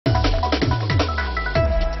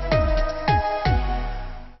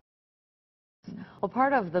Well,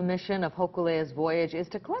 part of the mission of Hokulea's voyage is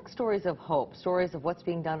to collect stories of hope, stories of what's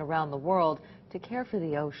being done around the world to care for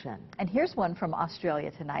the ocean. And here's one from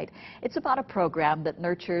Australia tonight. It's about a program that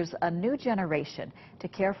nurtures a new generation to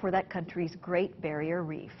care for that country's Great Barrier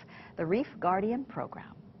Reef, the Reef Guardian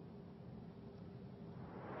Program.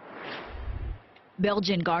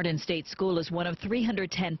 Belgian Garden State School is one of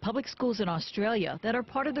 310 public schools in Australia that are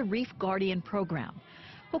part of the Reef Guardian program.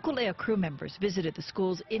 Hokulea crew members visited the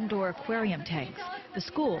school's indoor aquarium tanks. The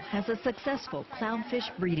school has a successful clownfish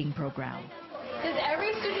breeding program. Does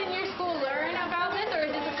every student in your school learn about this, or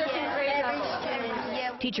is this a certain grade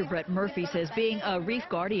level? Teacher Brett Murphy says being a Reef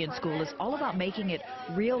Guardian school is all about making it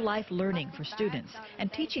real-life learning for students and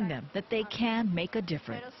teaching them that they can make a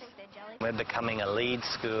difference. We're becoming a lead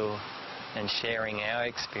school and sharing our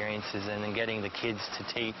experiences and then getting the kids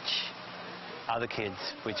to teach other kids,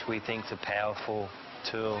 which we think is a powerful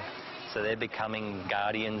tool. So they're becoming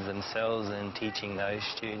guardians themselves and teaching those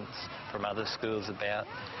students from other schools about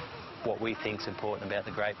what we think is important about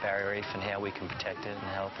the Great Barrier Reef and how we can protect it and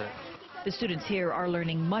help it. The students here are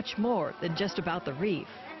learning much more than just about the reef.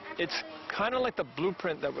 It's kind of like the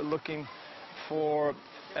blueprint that we're looking for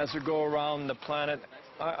as we go around the planet.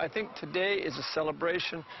 I think today is a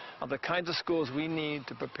celebration of the kinds of schools we need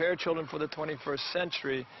to prepare children for the 21st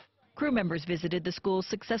century. Crew members visited the school's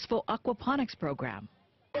successful aquaponics program.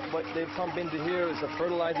 What they pump into here is a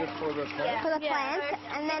fertilizer for the plants? For the plants,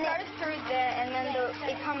 and then it goes through there, and then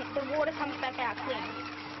the water comes back out clean.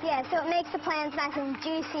 Yeah, so it makes the plants nice and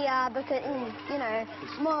juicier because, you know,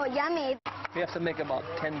 more yummy. We have to make about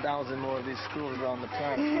 10,000 more of these schools around the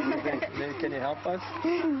planet. Can you help us?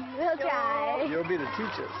 We'll try. You'll be the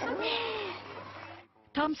teachers.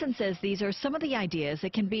 Thompson says these are some of the ideas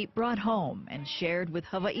that can be brought home and shared with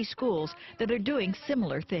Hawaii schools that are doing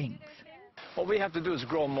similar things. What we have to do is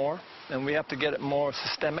grow more, and we have to get it more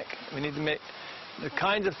systemic. We need to make the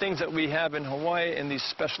kinds of things that we have in Hawaii in these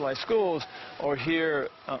specialized schools or here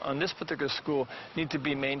on this particular school need to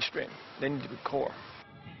be mainstream. They need to be core.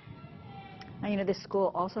 Now, you know, this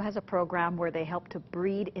school also has a program where they help to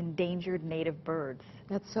breed endangered native birds.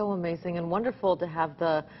 That's so amazing and wonderful to have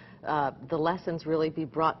the lessons really be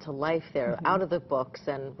brought to life there, out of the books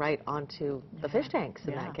and right onto the fish tanks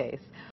in that case.